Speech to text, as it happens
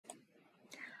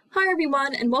Hi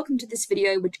everyone, and welcome to this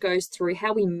video which goes through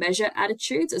how we measure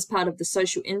attitudes as part of the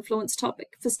social influence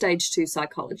topic for Stage 2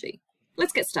 psychology.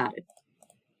 Let's get started.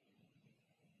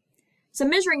 So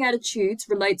measuring attitudes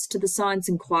relates to the science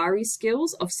inquiry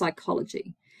skills of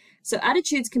psychology. So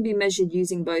attitudes can be measured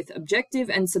using both objective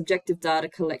and subjective data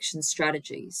collection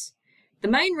strategies. The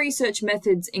main research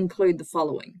methods include the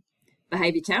following: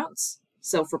 behavior counts,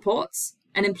 self-reports,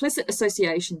 and implicit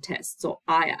association tests, or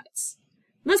IATs.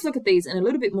 Let's look at these in a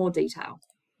little bit more detail.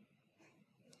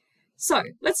 So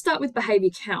let's start with behavior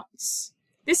counts.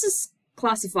 This is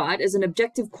classified as an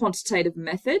objective quantitative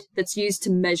method that's used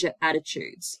to measure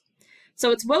attitudes.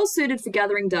 So it's well suited for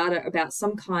gathering data about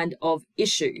some kind of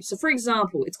issue. So for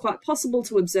example, it's quite possible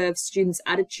to observe students'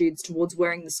 attitudes towards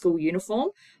wearing the school uniform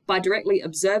by directly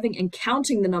observing and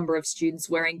counting the number of students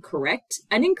wearing correct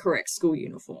and incorrect school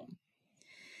uniform.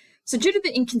 So due to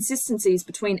the inconsistencies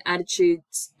between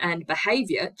attitudes and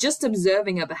behavior, just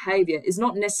observing a behavior is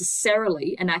not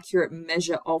necessarily an accurate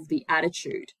measure of the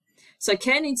attitude. So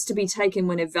care needs to be taken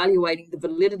when evaluating the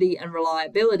validity and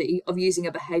reliability of using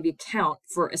a behavior count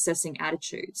for assessing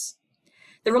attitudes.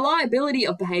 The reliability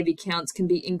of behavior counts can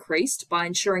be increased by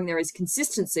ensuring there is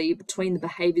consistency between the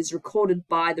behaviors recorded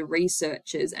by the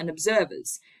researchers and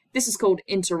observers. This is called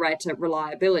Interrater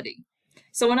Reliability.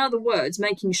 So in other words,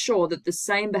 making sure that the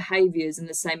same behaviors and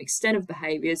the same extent of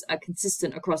behaviors are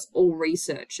consistent across all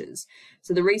researchers.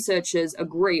 So the researchers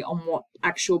agree on what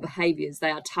actual behaviors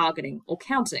they are targeting or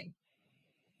counting.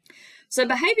 So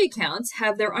behavior counts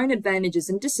have their own advantages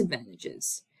and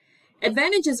disadvantages.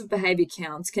 Advantages of behavior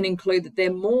counts can include that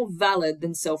they're more valid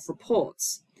than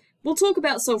self-reports. We'll talk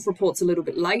about self-reports a little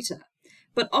bit later,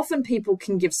 but often people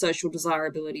can give social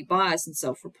desirability bias in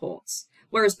self-reports,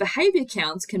 whereas behavior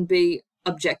counts can be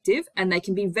objective and they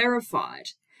can be verified.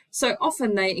 So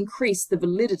often they increase the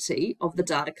validity of the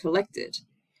data collected.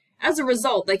 As a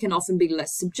result, they can often be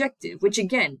less subjective, which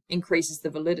again increases the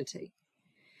validity.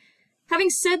 Having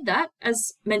said that,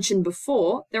 as mentioned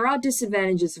before, there are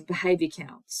disadvantages of behavior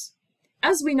counts.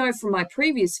 As we know from my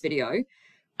previous video,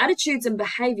 attitudes and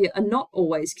behavior are not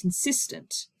always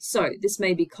consistent. So this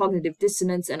may be cognitive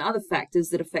dissonance and other factors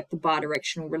that affect the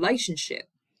bidirectional relationship.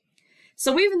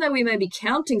 So even though we may be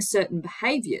counting certain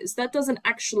behaviors, that doesn't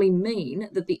actually mean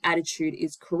that the attitude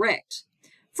is correct.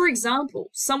 For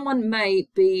example, someone may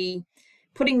be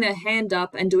putting their hand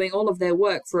up and doing all of their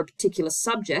work for a particular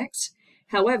subject.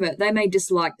 However, they may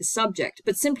dislike the subject,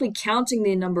 but simply counting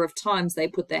the number of times they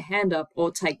put their hand up or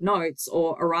take notes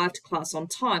or arrive to class on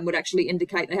time would actually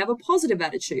indicate they have a positive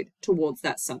attitude towards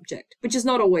that subject, which is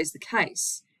not always the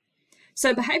case.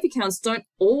 So behavior counts don't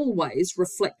always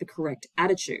reflect the correct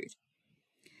attitude.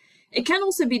 It can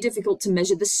also be difficult to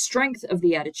measure the strength of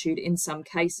the attitude in some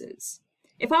cases.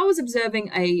 If I was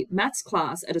observing a maths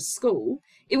class at a school,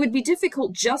 it would be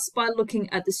difficult just by looking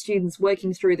at the students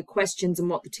working through the questions and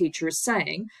what the teacher is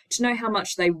saying to know how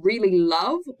much they really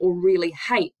love or really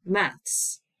hate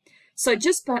maths. So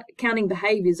just by counting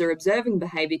behaviors or observing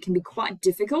behavior can be quite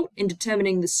difficult in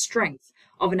determining the strength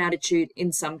of an attitude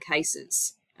in some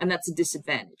cases, and that's a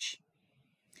disadvantage.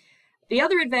 The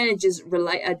other disadvantages,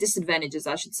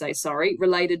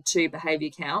 related to behavior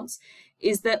counts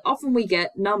is that often we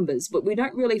get numbers, but we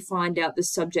don't really find out the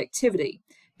subjectivity.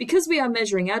 Because we are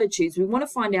measuring attitudes, we want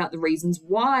to find out the reasons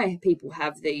why people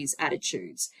have these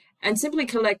attitudes. And simply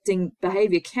collecting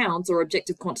behavior counts or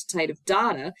objective quantitative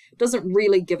data doesn't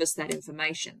really give us that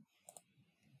information.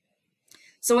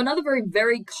 So another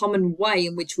very common way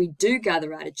in which we do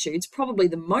gather attitudes, probably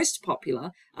the most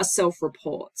popular, are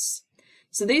self-reports.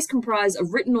 So these comprise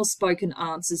of written or spoken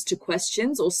answers to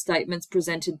questions or statements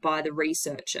presented by the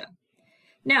researcher.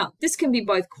 Now, this can be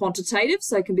both quantitative,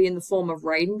 so it can be in the form of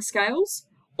rating scales,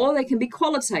 or they can be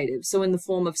qualitative, so in the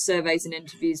form of surveys and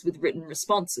interviews with written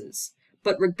responses.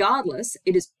 But regardless,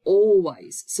 it is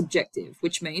always subjective,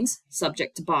 which means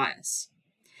subject to bias.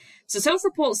 So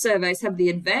self-report surveys have the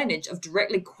advantage of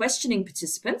directly questioning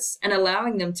participants and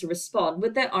allowing them to respond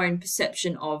with their own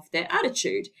perception of their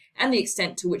attitude and the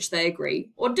extent to which they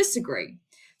agree or disagree.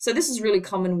 So this is really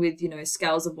common with,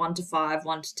 scales of 1 to 5,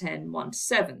 1 to 10, 1 to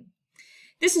 7.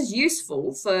 This is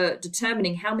useful for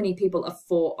determining how many people are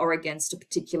for or against a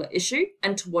particular issue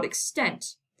and to what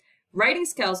extent. Rating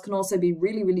scales can also be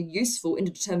really useful in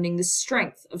determining the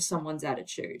strength of someone's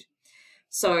attitude.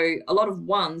 So a lot of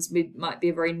 1s might be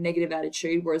a very negative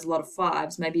attitude, whereas a lot of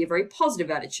 5s may be a very positive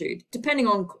attitude, depending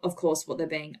on, of course, what they're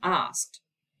being asked.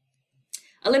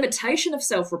 A limitation of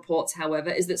self-reports, however,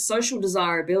 is that social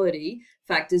desirability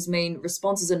factors mean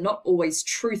responses are not always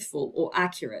truthful or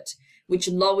accurate, which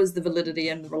lowers the validity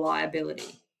and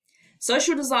reliability.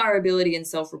 Social desirability in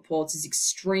self-reports is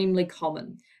extremely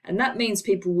common, and that means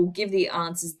people will give the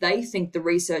answers they think the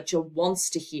researcher wants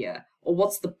to hear, or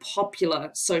what's the popular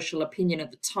social opinion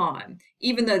at the time,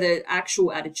 even though their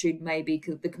actual attitude may be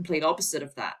the complete opposite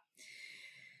of that.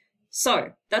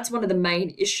 So that's one of the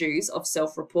main issues of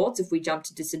self-reports. If we jump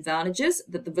to disadvantages,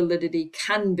 that the validity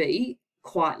can be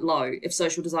quite low if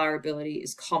social desirability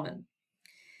is common.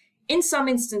 In some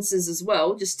instances as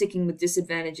well, just sticking with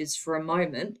disadvantages for a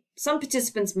moment, some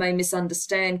participants may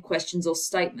misunderstand questions or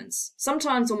statements.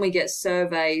 Sometimes when we get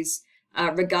surveys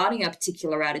regarding a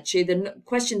particular attitude, the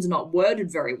questions are not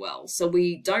worded very well, so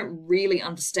we don't really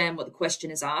understand what the question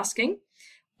is asking,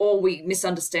 or we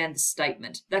misunderstand the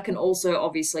statement. That can also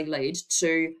obviously lead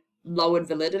to lowered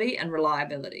validity and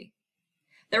reliability.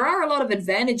 There are a lot of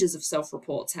advantages of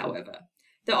self-reports, however.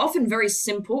 They're often very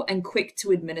simple and quick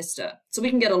to administer, so we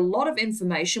can get a lot of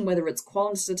information, whether it's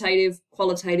quantitative,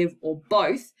 qualitative, or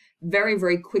both, very,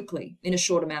 very quickly in a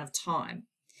short amount of time.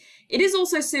 It is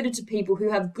also suited to people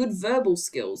who have good verbal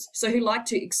skills, so who like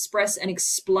to express and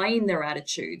explain their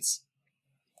attitudes.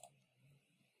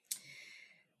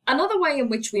 Another way in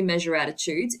which we measure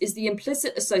attitudes is the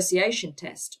Implicit Association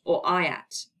Test, or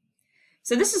IAT.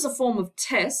 So this is a form of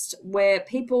test where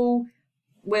people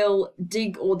will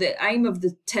dig, or the aim of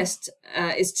the test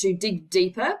is to dig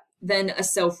deeper than a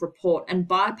self-report and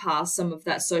bypass some of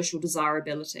that social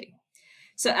desirability.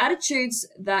 So attitudes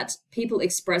that people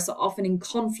express are often in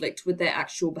conflict with their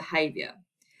actual behavior.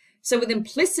 So with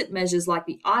implicit measures like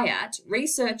the IAT,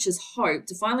 researchers hope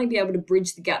to finally be able to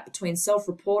bridge the gap between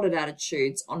self-reported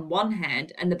attitudes on one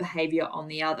hand and the behavior on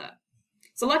the other.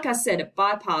 So like I said, it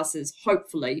bypasses,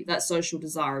 hopefully, that social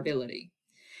desirability.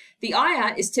 The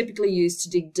IAT is typically used to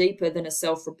dig deeper than a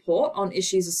self-report on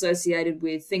issues associated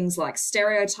with things like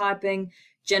stereotyping,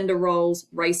 gender roles,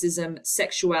 racism,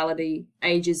 sexuality,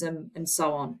 ageism, and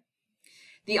so on.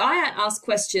 The IAT asks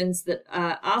questions that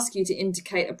ask you to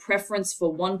indicate a preference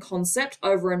for one concept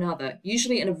over another,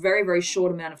 usually in a very, very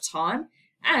short amount of time,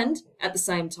 and at the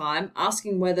same time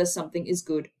asking whether something is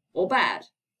good or bad.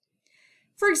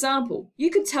 For example,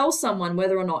 you could tell someone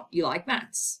whether or not you like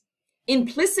maths.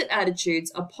 Implicit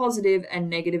attitudes are positive and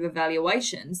negative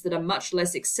evaluations that are much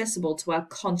less accessible to our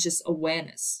conscious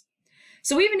awareness.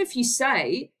 So even if you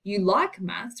say you like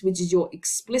maths, which is your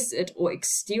explicit or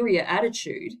exterior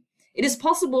attitude, it is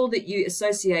possible that you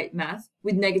associate math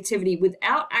with negativity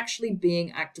without actually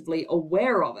being actively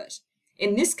aware of it.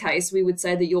 In this case, we would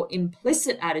say that your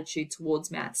implicit attitude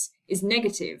towards maths is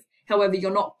negative. However,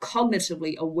 you're not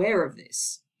cognitively aware of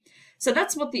this. So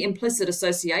that's what the Implicit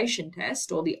Association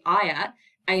Test, or the IAT,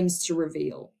 aims to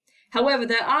reveal. However,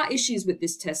 there are issues with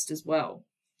this test as well.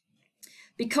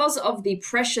 Because of the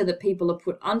pressure that people are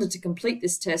put under to complete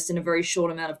this test in a very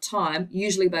short amount of time,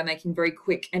 usually by making very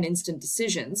quick and instant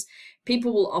decisions,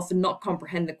 people will often not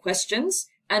comprehend the questions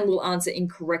and will answer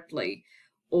incorrectly,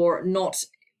 or not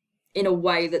in a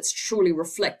way that's truly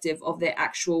reflective of their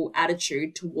actual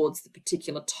attitude towards the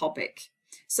particular topic.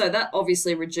 So that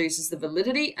obviously reduces the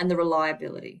validity and the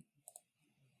reliability.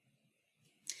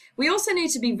 We also need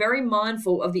to be very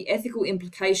mindful of the ethical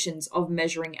implications of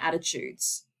measuring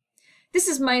attitudes. This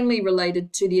is mainly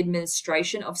related to the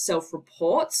administration of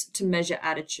self-reports to measure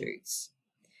attitudes.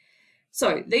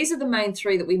 So these are the main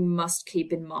three that we must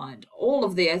keep in mind. All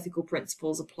of the ethical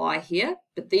principles apply here,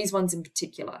 but these ones in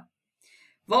particular.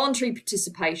 Voluntary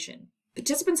participation.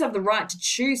 Participants have the right to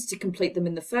choose to complete them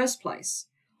in the first place.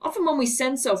 Often when we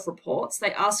send self-reports,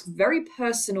 they ask very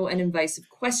personal and invasive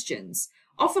questions,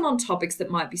 often on topics that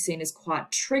might be seen as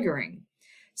quite triggering.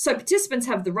 So participants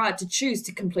have the right to choose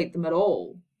to complete them at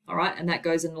all. All right, and that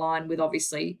goes in line with,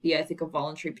 obviously, the ethic of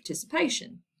voluntary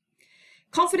participation.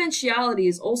 Confidentiality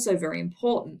is also very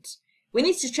important. We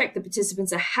need to check the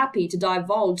participants are happy to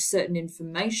divulge certain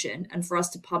information and for us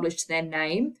to publish their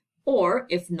name, or,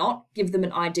 if not, give them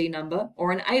an ID number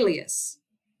or an alias.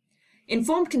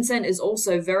 Informed consent is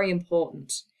also very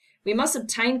important. We must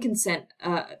obtain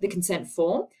the consent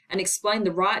form and explain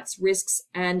the rights, risks,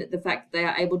 and the fact that they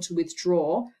are able to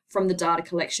withdraw from the data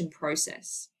collection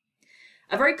process.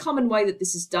 A very common way that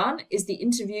this is done is the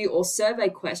interview or survey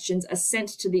questions are sent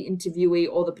to the interviewee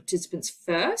or the participants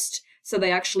first, so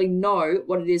they actually know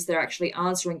what it is they're actually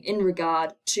answering in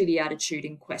regard to the attitude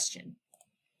in question.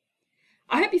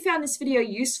 I hope you found this video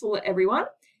useful, everyone.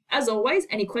 As always,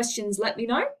 any questions, let me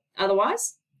know.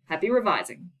 Otherwise, happy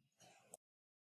revising.